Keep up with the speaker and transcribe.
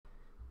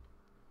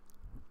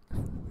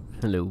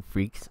Hello,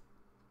 freaks.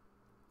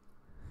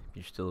 If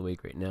you're still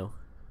awake right now,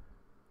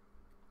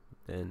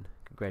 then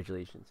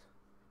congratulations.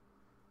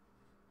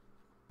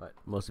 But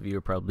most of you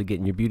are probably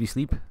getting your beauty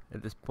sleep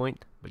at this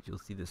point, but you'll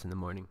see this in the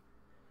morning.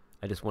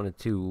 I just wanted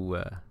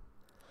to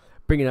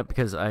bring it up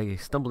because I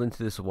stumbled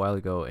into this a while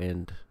ago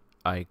and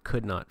I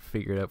could not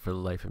figure it out for the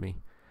life of me.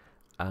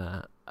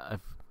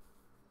 I've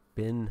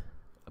been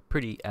a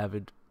pretty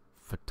avid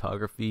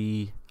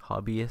photography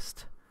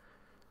hobbyist,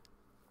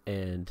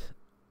 and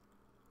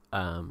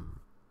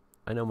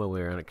I know my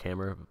way around a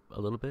camera a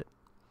little bit.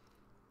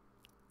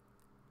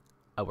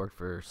 I worked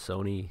for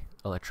Sony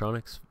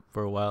Electronics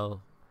for a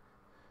while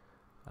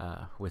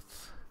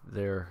with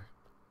their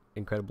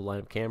incredible line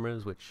of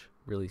cameras, which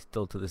really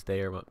still to this day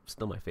are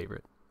still my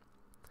favorite.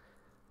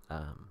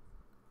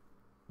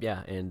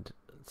 Yeah, and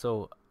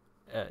so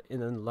in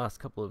the last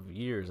couple of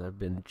years, I've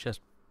been just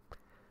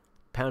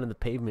pounding the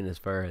pavement as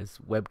far as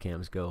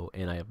webcams go,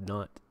 and I have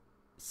not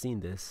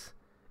seen this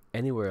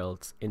anywhere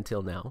else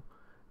until now.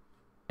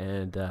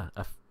 And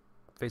a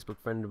Facebook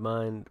friend of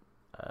mine,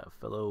 a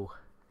fellow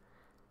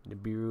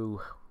Nibiru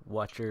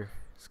watcher,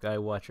 Sky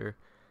watcher,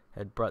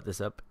 had brought this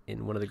up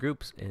in one of the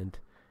groups and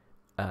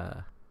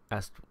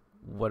asked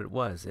what it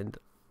was, and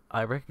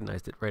I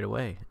recognized it right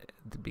away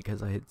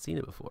because I had seen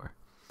it before.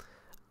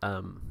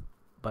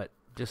 But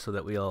just so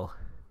that we all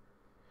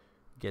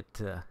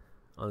get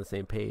on the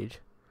same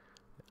page,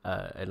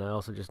 and I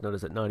also just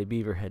noticed that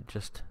NaughtyBeaver had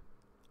just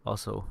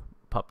also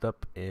popped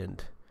up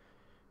and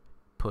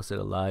posted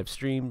a live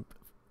stream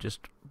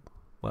just,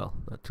 well,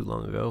 not too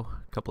long ago,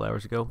 a couple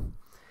hours ago,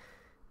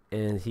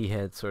 and he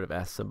had sort of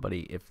asked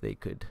somebody if they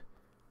could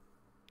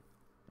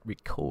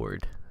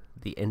record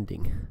the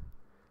ending,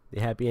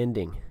 the happy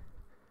ending.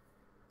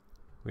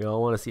 We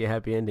all want to see a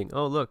happy ending.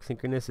 Oh, look,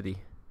 synchronicity,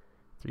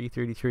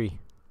 3:33.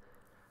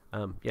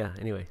 Yeah,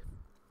 anyway,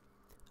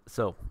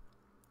 so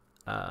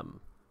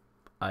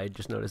I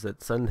just noticed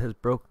that sun has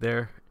broke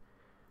there,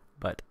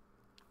 but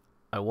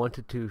I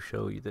wanted to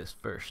show you this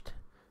first.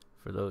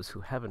 For those who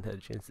haven't had a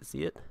chance to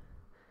see it,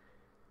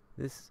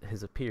 this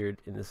has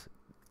appeared in this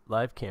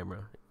live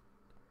camera.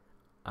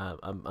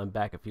 I'm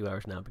back a few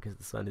hours now because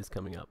the sun is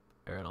coming up,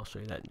 and I'll show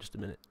you that in just a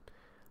minute.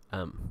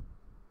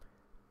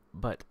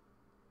 But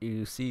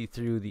you see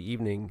through the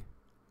evening,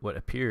 what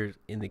appears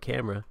in the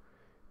camera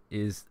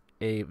is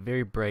a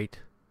very bright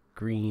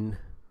green,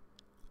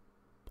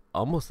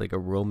 almost like a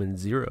Roman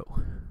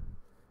 0,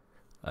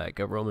 like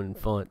a Roman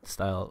font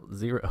style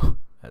 0.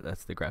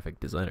 That's the graphic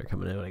designer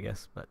coming out, I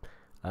guess. But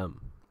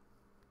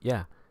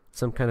yeah,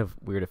 some kind of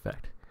weird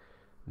effect.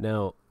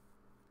 Now,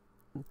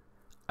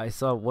 I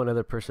saw one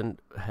other person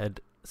had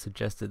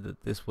suggested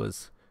that this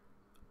was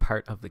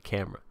part of the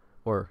camera,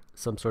 or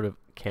some sort of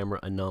camera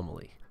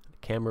anomaly,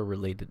 camera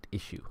related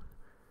issue.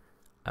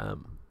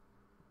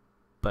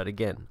 But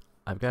again,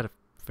 I've got a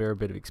fair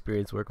bit of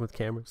experience working with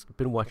cameras. I've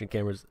been watching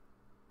cameras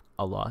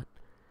a lot,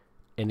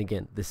 and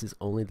again, this is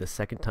only the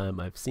second time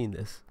I've seen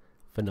this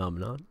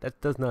phenomenon.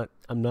 That does not,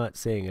 I'm not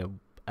saying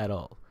at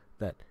all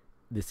that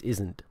this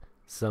isn't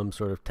some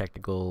sort of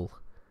technical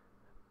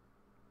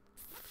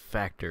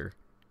factor,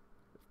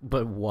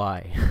 but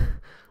why?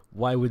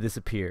 Why would this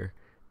appear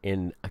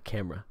in a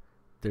camera?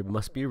 There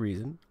must be a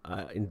reason,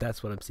 and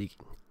that's what I'm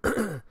seeking.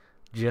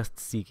 Just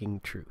seeking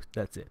truth.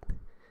 That's it.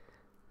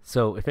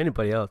 So if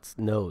anybody else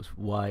knows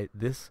why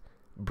this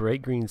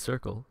bright green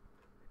circle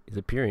is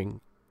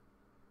appearing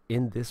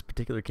in this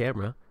particular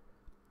camera,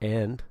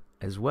 and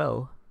as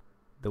well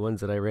the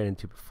ones that I ran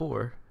into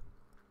before,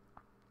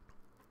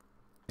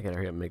 I gotta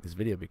hurry up and make this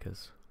video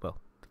because, well,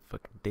 the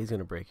fucking day's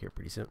gonna break here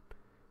pretty soon.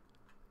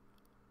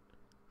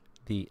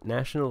 The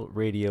National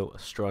Radio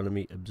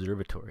Astronomy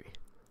Observatory.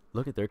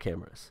 Look at their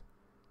cameras.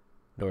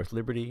 North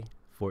Liberty,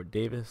 Fort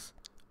Davis,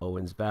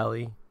 Owens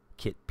Valley,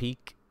 Kitt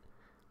Peak,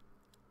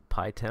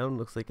 Pie Town.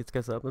 Looks like it's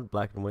got something,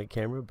 black and white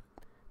camera,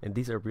 and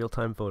these are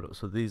real-time photos.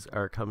 So these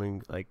are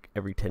coming like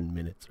every 10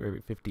 minutes or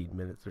every 15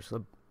 minutes or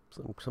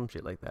some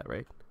shit like that,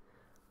 right?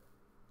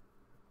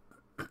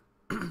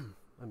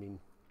 I mean,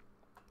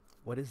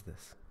 what is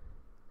this?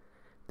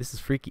 This is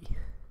freaky.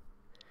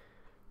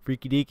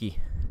 Freaky deaky.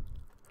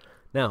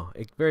 Now,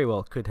 it very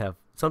well could have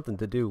something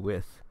to do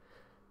with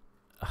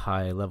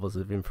high levels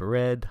of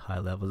infrared, high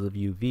levels of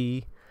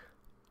UV,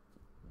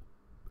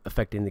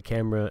 affecting the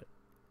camera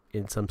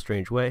in some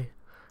strange way.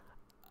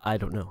 I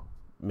don't know.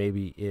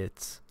 Maybe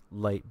it's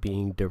light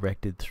being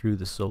directed through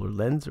the solar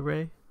lens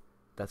array.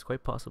 That's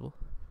quite possible.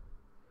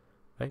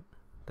 Right?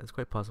 That's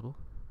quite possible.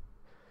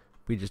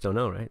 We just don't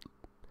know, right?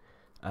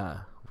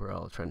 We're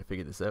all trying to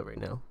figure this out right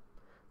now.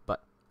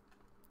 But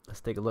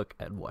let's take a look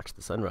and watch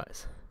the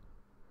sunrise.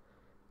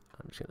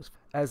 I'm just gonna,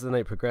 as the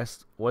night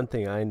progressed, one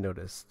thing I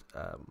noticed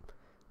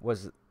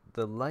was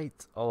the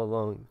light all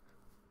along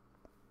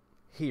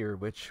here,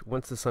 which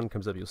once the sun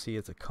comes up, you'll see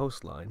it's a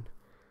coastline.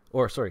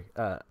 Or, sorry,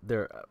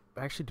 there,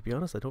 actually, to be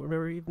honest, I don't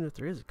remember even if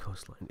there is a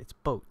coastline. It's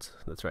boats.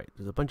 That's right.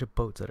 There's a bunch of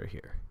boats that are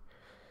here.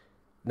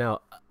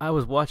 Now, I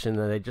was watching,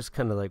 and I just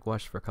kind of like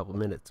watched for a couple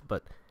minutes,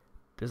 but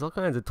there's all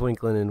kinds of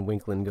twinkling and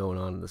winkling going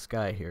on in the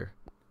sky here.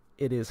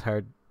 It is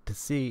hard to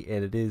see,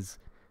 and it is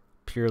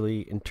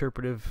purely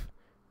interpretive.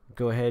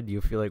 Go ahead,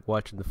 you feel like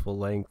watching the full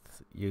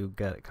length. You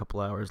got a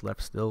couple hours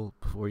left still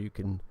before you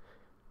can.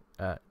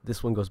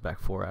 This one goes back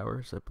 4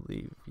 hours, I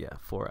believe. Yeah,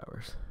 4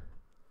 hours.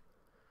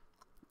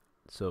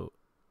 So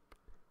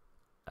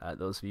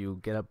those of you who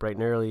get up bright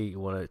and early, you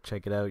want to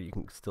check it out, you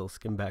can still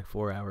skim back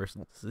 4 hours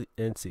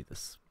and see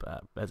this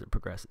as it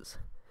progresses.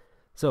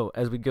 So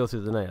as we go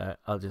through the night,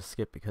 I'll just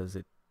skip because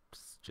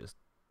it's just,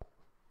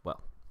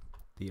 well,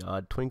 the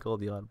odd twinkle,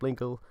 the odd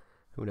blinkle.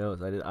 Who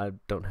knows? I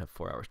don't have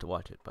 4 hours to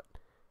watch it, but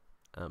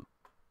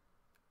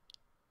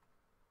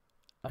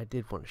I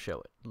did want to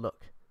show it.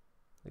 Look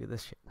at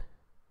this shit.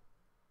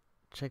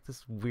 Check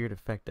this weird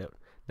effect out.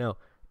 Now,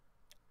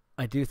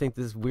 I do think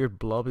this weird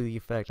blobby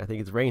effect, I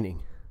think it's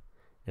raining.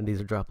 And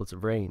these are droplets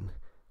of rain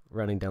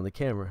running down the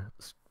camera.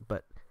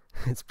 But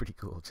it's pretty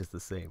cool just the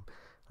same.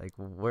 Like,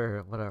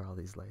 what are all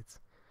these lights?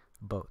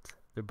 Boats.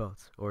 They're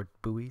boats. Or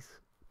buoys,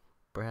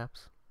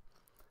 perhaps.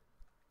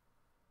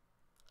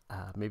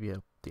 Maybe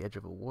the edge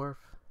of a wharf.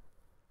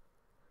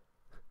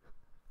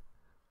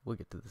 We'll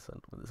get to the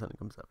sun when the sun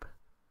comes up.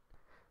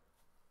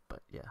 But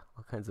yeah,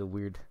 all kinds of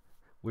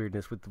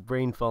weirdness with the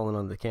rain falling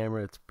on the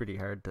camera. It's pretty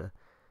hard to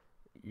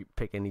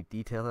pick any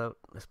detail out.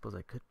 I suppose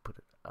I could put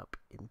it up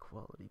in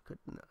quality,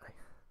 couldn't I?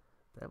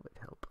 That would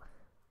help.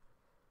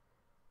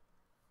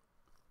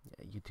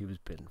 Yeah, YouTube's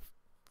been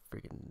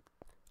friggin',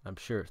 I'm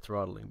sure,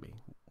 throttling me.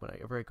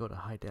 Whenever I go to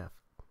high def,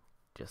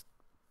 just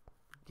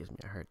gives me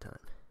a hard time.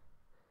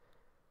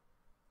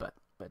 But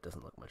that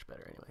doesn't look much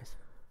better anyways.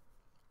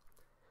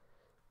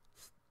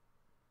 It's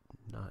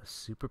not a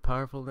super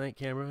powerful night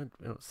camera.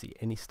 I don't see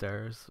any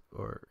stars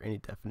or any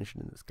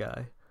definition in the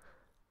sky.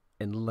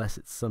 Unless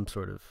it's some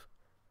sort of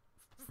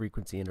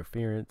frequency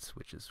interference,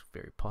 which is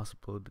very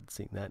possible. I've been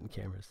seeing that in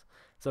cameras.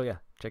 So yeah,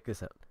 check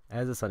this out.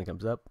 As the sun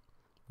comes up,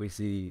 we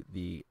see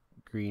the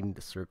green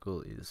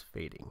circle is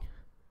fading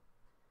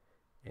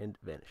and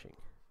vanishing.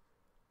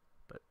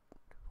 But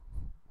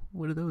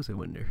what are those, I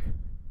wonder?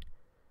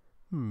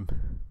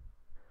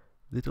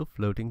 Little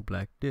floating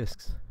black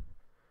discs.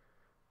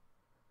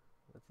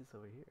 What's this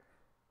over here?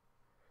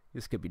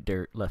 This could be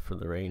dirt left from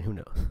the rain, who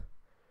knows?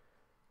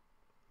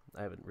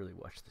 I haven't really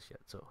watched this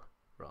yet, so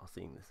we're all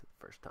seeing this the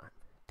first time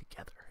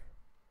together.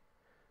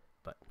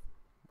 But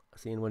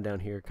seeing one down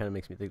here kind of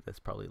makes me think that's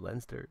probably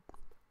lens dirt.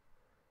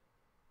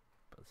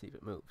 But let's see if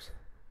it moves.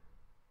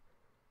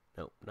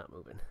 Nope, not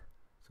moving.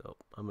 So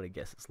I'm going to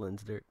guess it's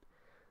lens dirt.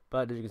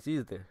 But as you can see,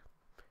 the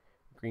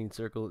green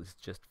circle is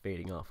just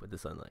fading off with the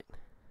sunlight.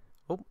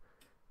 Oh,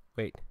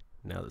 wait.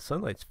 Now the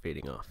sunlight's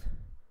fading off.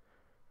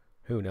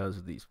 Who knows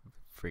with these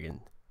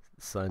friggin'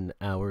 sun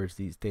hours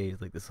these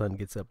days? Like, the sun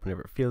gets up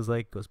whenever it feels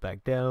like, goes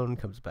back down,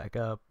 comes back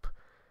up.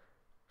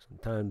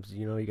 Sometimes,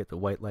 you know, you get the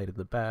white light in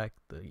the back,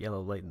 the yellow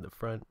light in the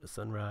front, the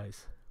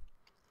sunrise.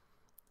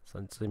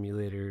 Sun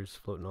simulators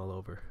floating all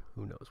over.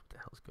 Who knows what the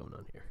hell's going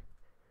on here?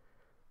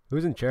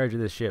 Who's in charge of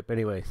this ship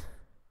anyways?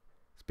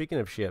 Speaking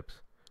of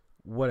ships,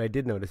 what I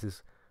did notice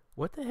is,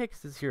 what the heck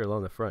is this here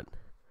along the front?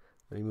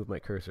 Let me move my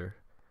cursor.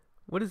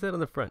 What is that on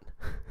the front?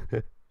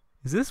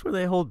 Is this where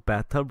they hold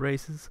bathtub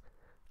races?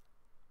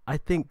 I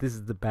think this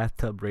is the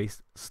bathtub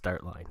race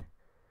start line.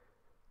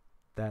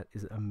 That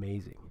is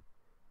amazing.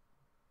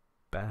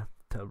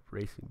 Bathtub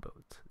racing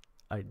boats.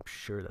 I'm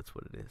sure that's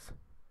what it is.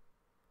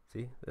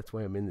 See? That's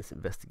why I'm in this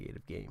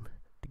investigative game.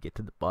 To get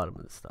to the bottom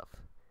of the stuff.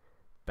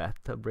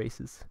 Bathtub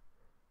races.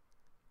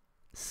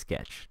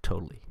 Sketch.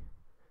 Totally.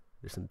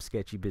 There's some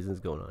sketchy business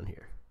going on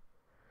here.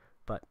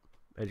 But,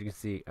 as you can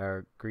see,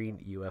 our green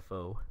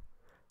UFO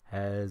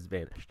has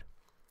vanished.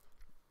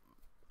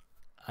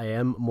 I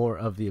am more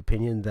of the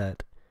opinion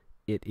that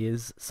it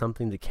is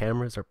something the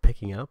cameras are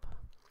picking up.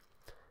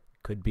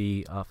 It could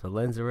be off the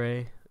lens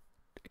array.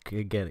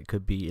 Again, it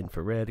could be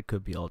infrared. It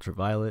could be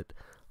ultraviolet.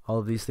 All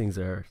of these things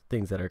are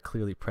things that are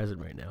clearly present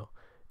right now.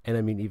 And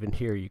I mean, even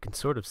here, you can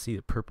sort of see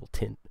the purple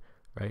tint,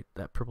 right?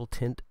 That purple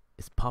tint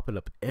is popping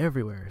up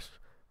everywhere. It's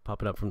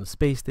popping up from the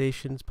space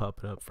stations,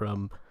 popping up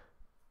from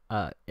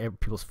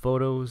people's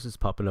photos. It's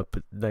popping up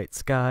at night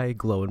sky,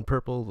 glowing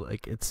purple.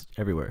 Like, it's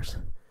everywhere.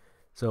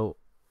 So,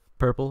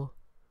 purple,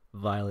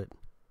 violet,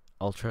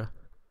 ultra,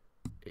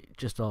 it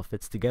just all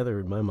fits together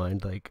in my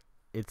mind. Like,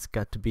 it's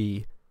got to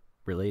be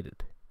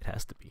related. It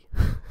has to be.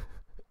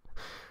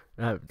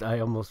 I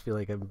almost feel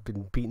like I've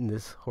been beating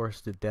this horse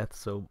to death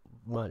so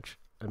much.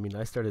 I mean,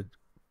 I started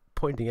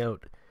pointing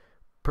out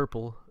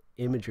purple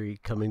imagery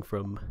coming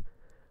from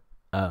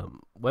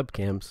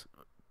webcams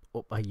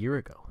a year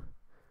ago.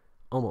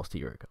 Almost a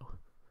year ago.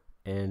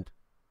 And,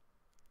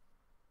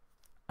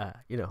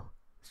 you know,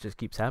 it just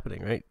keeps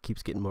happening, right? It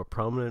keeps getting more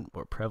prominent,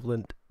 more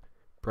prevalent,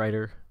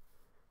 brighter.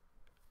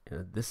 You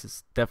know, this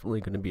is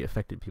definitely going to be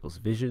affecting people's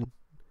vision.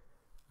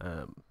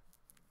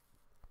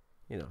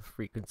 You know,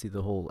 frequency,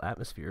 the whole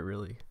atmosphere,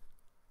 really.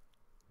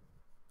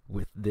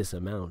 With this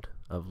amount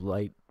of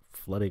light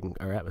flooding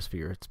our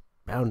atmosphere, it's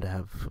bound to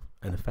have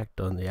an effect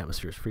on the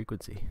atmosphere's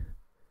frequency.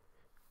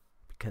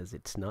 Because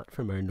it's not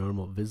from our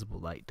normal visible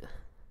light.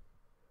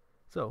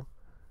 So,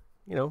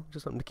 you know,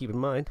 just something to keep in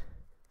mind.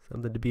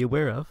 Something to be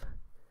aware of.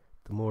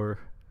 the more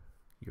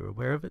you're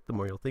aware of it, the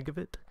more you'll think of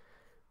it.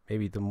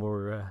 Maybe the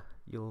more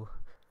you'll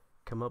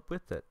come up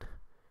with that,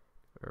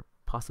 or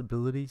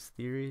possibilities,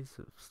 theories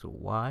as to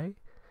why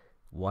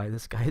the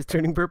sky is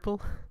turning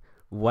purple,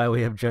 why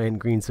we have giant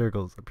green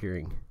circles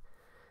appearing.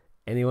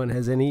 Anyone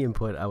has any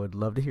input, I would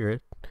love to hear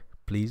it.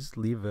 Please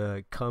leave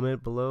a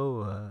comment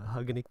below, a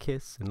hug and a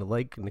kiss, and a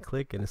like and a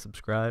click and a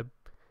subscribe,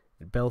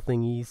 and bell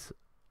thingies,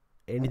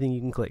 anything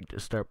you can click.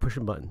 Just start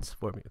pushing buttons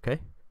for me, okay?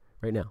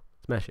 Right now,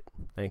 smash it.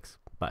 Thanks.